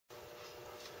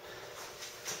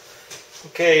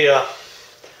Okay,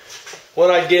 what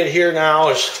I did here now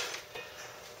is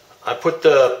I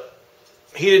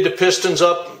heated the pistons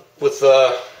up with,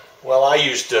 well, I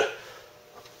used a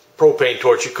propane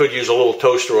torch. You could use a little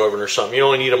toaster oven or something. You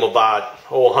only need them about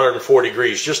 140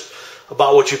 degrees, just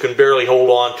about what you can barely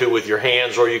hold on to with your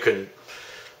hands, or you can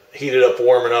heat it up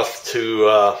warm enough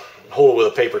to hold it with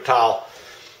a paper towel.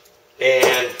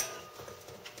 And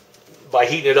by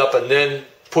heating it up and then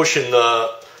pushing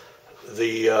the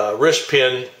wrist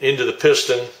pin into the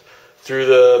piston through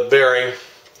the bearing,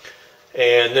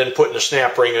 and then putting the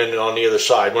snap ring in on the other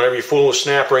side. Whenever you're fooling with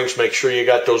snap rings, make sure you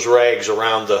got those rags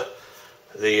around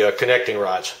the connecting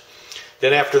rods.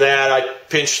 Then after that, I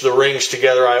pinch the rings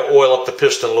together. I oil up the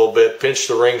piston a little bit, pinch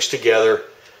the rings together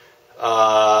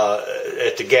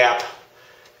at the gap,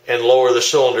 and lower the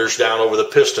cylinders down over the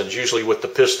pistons. Usually with the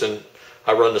piston,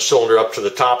 I run the cylinder up to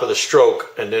the top of the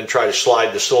stroke and then try to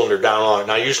slide the cylinder down on it.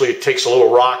 Now usually it takes a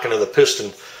little rocking of the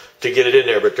piston to get it in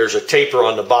there, but there's a taper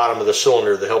on the bottom of the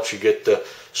cylinder that helps you get the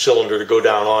cylinder to go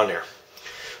down on there.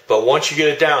 But once you get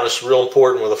it down, it's real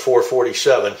important with a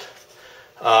 447.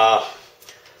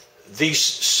 These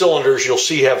cylinders you'll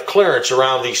see have clearance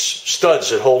around these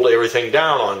studs that hold everything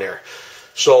down on there.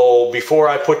 So before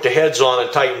I put the heads on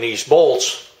and tighten these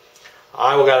bolts,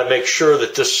 I've got to make sure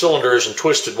that this cylinder isn't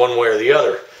twisted one way or the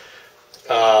other.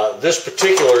 This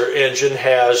particular engine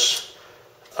has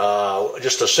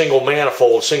just a single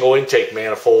manifold, single intake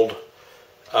manifold.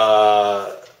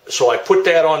 So I put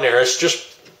that on there. It's just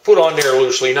put on there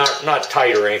loosely, not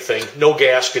tight or anything. No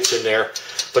gaskets in there.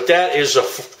 But that is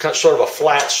sort of a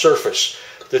flat surface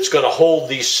that's going to hold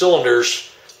these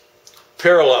cylinders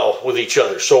parallel with each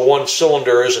other. So one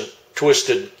cylinder isn't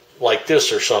twisted like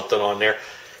this or something on there.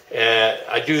 And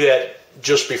I do that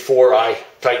just before I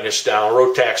tighten this down.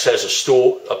 Rotax has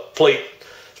a plate,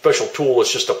 special tool.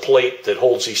 It's just a plate that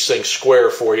holds these things square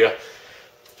for you.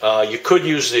 You could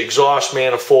use the exhaust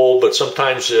manifold, but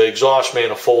sometimes the exhaust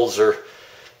manifolds are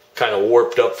kind of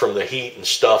warped up from the heat and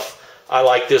stuff. I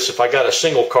like this. If I got a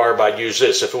single carb, I'd use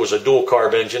this. If it was a dual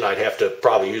carb engine, I'd have to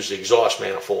probably use the exhaust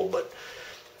manifold, but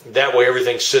that way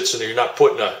everything sits in there. You're not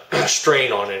putting a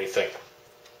strain on anything.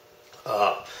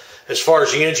 As far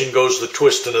as the engine goes, the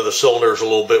twisting of the cylinders a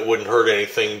little bit wouldn't hurt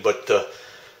anything, but the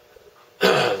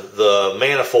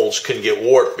manifolds can get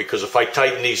warped, because if I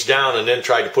tighten these down and then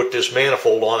try to put this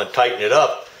manifold on and tighten it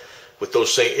up with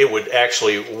those things, it would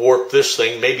actually warp this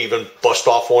thing, maybe even bust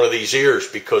off one of these ears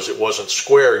because it wasn't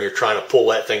square and you're trying to pull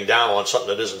that thing down on something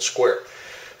that isn't square.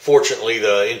 Fortunately,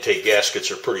 the intake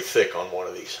gaskets are pretty thick on one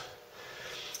of these.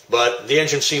 But the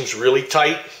engine seems really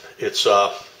tight. Its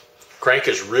crank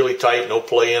is really tight, no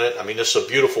play in it. I mean, this is a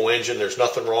beautiful engine. There's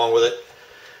nothing wrong with it.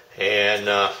 And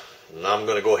I'm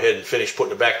going to go ahead and finish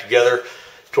putting it back together.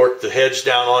 Torque the heads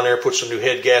down on there, put some new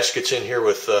head gaskets in here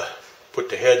with,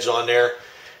 put the heads on there.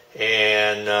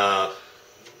 And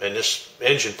this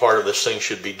engine part of this thing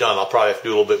should be done. I'll probably have to do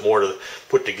a little bit more to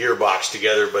put the gearbox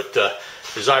together, but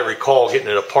as I recall getting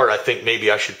it apart, I think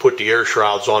maybe I should put the air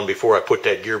shrouds on before I put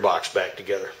that gearbox back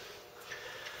together.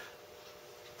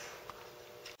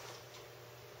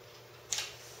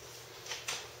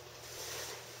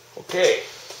 Okay,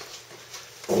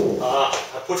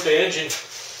 I put the engine,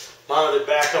 mounted it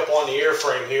back up on the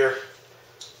airframe here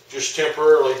just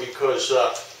temporarily because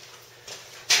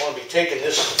I'm going to be taking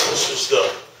this is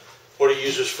what it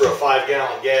uses for a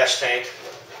 5-gallon gas tank,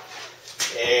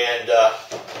 and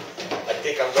I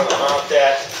think I'm going to mount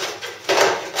that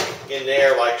in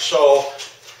there like so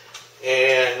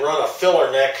and run a filler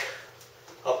neck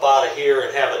up out of here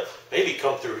and have it maybe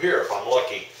come through here if I'm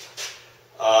lucky.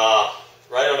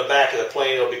 Right on the back of the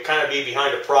plane. It'll kind of be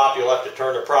behind a prop. You'll have to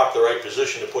turn the prop the right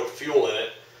position to put fuel in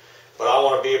it, but I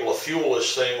want to be able to fuel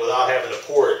this thing without having to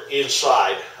pour it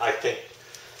inside. I think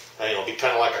it'll be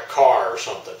kind of like a car or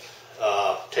something.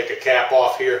 Take a cap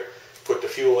off here, put the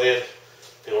fuel in,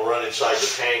 it'll run inside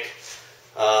the tank.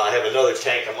 I have another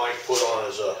tank I might put on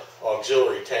as an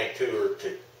auxiliary tank too,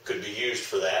 or could be used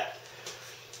for that.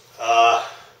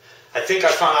 I think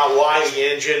I found out why the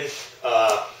engine,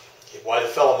 why the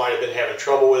fellow might have been having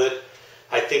trouble with it.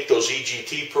 I think those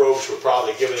EGT probes were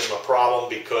probably giving him a problem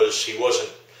because he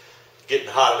wasn't getting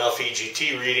hot enough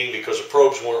EGT reading because the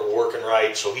probes weren't working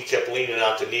right, so he kept leaning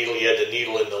out the needle. He had the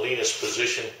needle in the leanest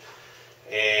position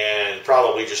and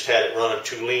probably just had it running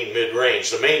too lean mid-range.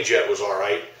 The main jet was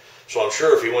alright, so I'm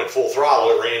sure if he went full throttle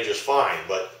it ran just fine,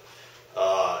 but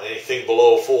anything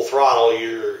below full throttle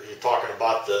you're talking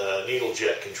about the needle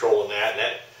jet controlling that,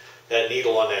 and that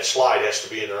needle on that slide has to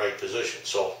be in the right position.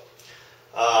 So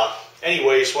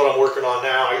anyways, what I'm working on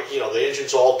now, the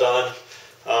engine's all done.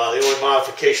 The only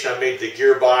modification I made to the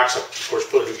gearbox, I of course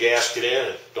put a new gasket in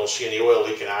and don't see any oil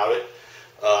leaking out of it.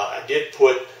 I did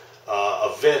put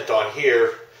a vent on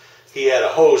here. He had a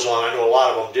hose on. I know a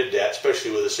lot of them did that,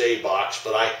 especially with this A box,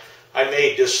 but I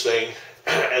made this thing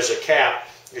as a cap.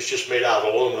 It's just made out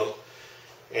of aluminum,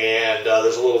 and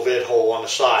there's a little vent hole on the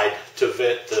side to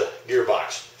vent the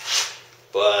gearbox.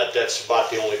 But that's about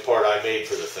the only part I made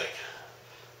for the thing.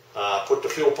 Put the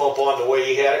fuel pump on the way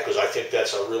he had it because I think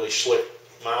that's a really slick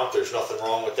mount. There's nothing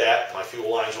wrong with that. My fuel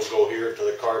lines will go here to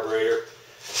the carburetor.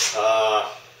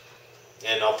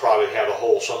 And I'll probably have a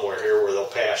hole somewhere here where they'll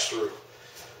pass through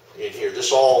in here.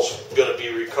 This all's going to be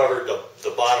recovered, the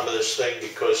bottom of this thing,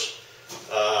 because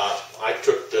I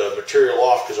took the material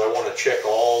off because I want to check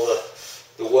all the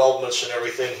weldments and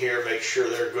everything here, make sure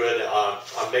they're good.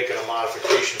 I'm making a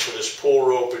modification for this pull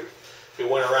rope. It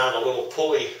went around a little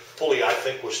pulley I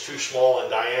think was too small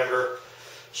in diameter,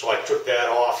 so I took that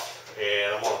off,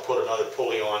 and I'm going to put another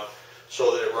pulley on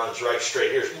so that it runs right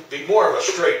straight here. It'll be more of a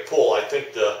straight pull. I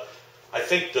think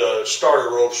the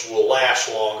starter ropes will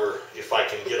last longer if I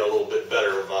can get a little bit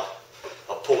better of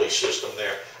a pulley system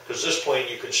there, because this plane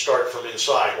you can start from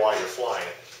inside while you're flying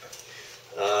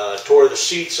it. Tore the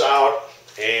seats out,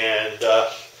 and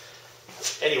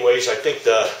anyways, I think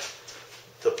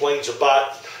the plane's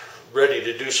about ready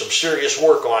to do some serious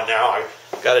work on now.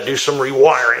 I've got to do some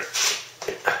rewiring,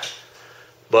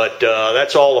 but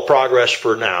that's all the progress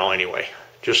for now anyway.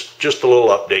 Just a little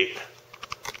update.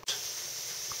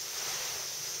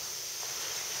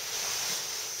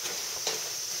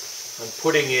 I'm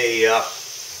putting a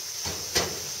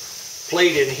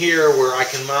plate in here where I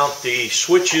can mount the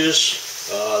switches.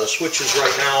 The switches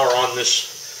right now are on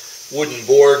this wooden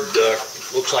board.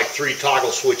 Looks like 3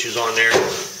 toggle switches on there.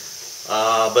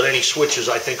 But any switches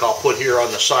I think I'll put here on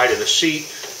the side of the seat,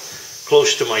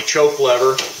 close to my choke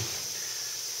lever.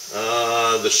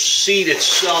 The seat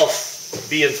itself,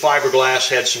 being fiberglass,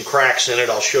 had some cracks in it.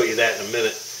 I'll show you that in a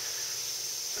minute.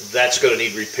 That's going to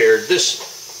need repaired. This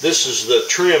is the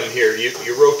trim here.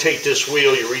 You rotate this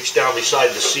wheel, you reach down beside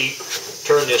the seat,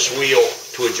 turn this wheel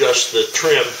to adjust the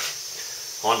trim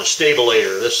on the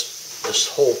stabulator. This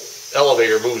whole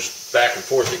elevator moves back and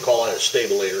forth. They call it a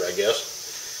stabulator, I guess.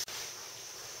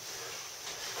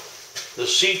 The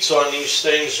seats on these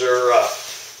things are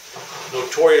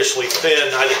notoriously thin.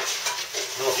 I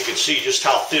don't know if you can see just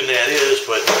how thin that is,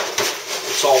 but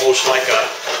it's almost like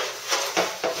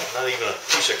not even a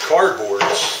piece of cardboard.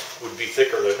 This would be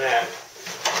thicker than that.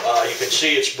 You can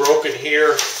see it's broken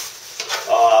here,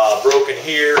 broken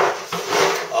here.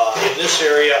 In this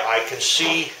area, I can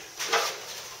see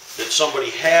that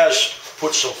somebody has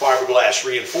put some fiberglass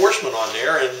reinforcement on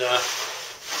there, and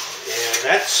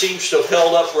that seems to have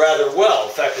held up rather well.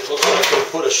 In fact, it looks like they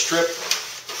put a strip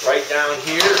right down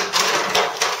here.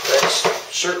 That's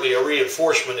certainly a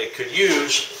reinforcement it could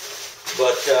use,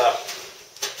 but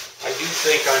I do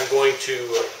think I'm going to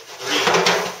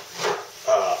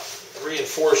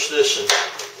reinforce this and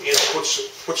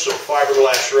put some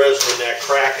fiberglass resin in that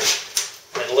crack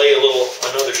and lay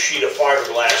another sheet of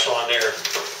fiberglass on there.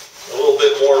 A little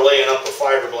bit more laying up of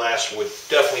fiberglass would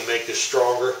definitely make this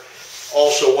stronger.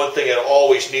 Also, one thing it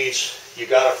always needs, you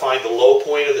got to find the low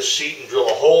point of the seat and drill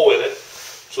a hole in it,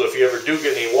 so if you ever do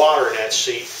get any water in that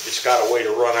seat, it's got a way to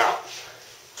run out.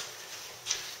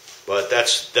 But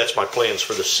that's my plans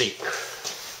for the seat.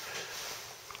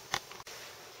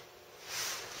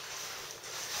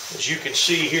 As you can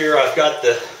see here, I've got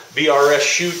the BRS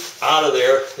chute out of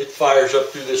there. It fires up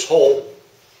through this hole.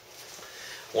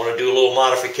 I want to do a little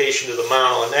modification to the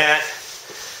mount on that.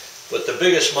 But the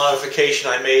biggest modification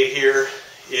I made here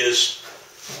is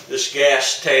this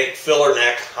gas tank filler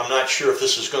neck. I'm not sure if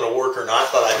this is going to work or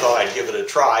not, but I thought I'd give it a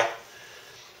try.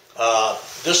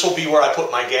 This will be where I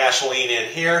put my gasoline in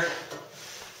here.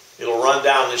 It'll run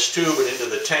down this tube and into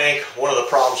the tank. One of the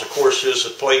problems, of course, is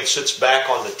the plane sits back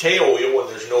on the tail wheel when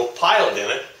there's no pilot in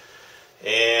it.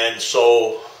 And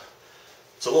so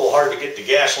it's a little hard to get the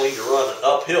gasoline to run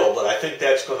uphill, but I think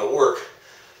that's going to work.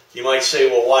 You might say,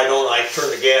 well, why don't I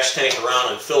turn the gas tank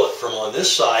around and fill it from on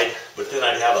this side? But then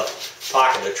I'd have a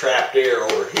pocket of trapped air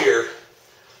over here.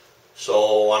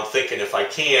 So I'm thinking if I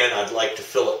can, I'd like to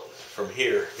fill it from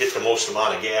here, get the most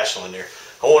amount of gas on there.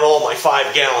 I want all my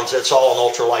 5 gallons. That's all an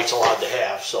Ultralight's allowed to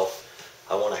have, so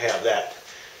I want to have that.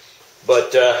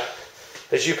 But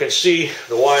as you can see,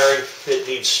 the wiring, it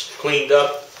needs cleaned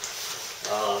up.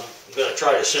 I'm going to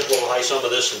try to simplify some of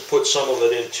this and put some of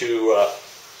it into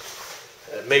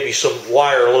maybe some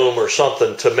wire loom or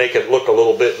something to make it look a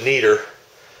little bit neater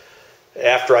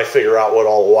after I figure out what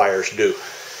all the wires do.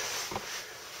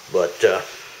 But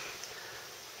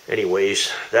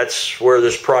anyways, that's where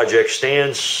this project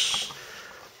stands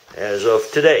as of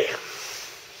today.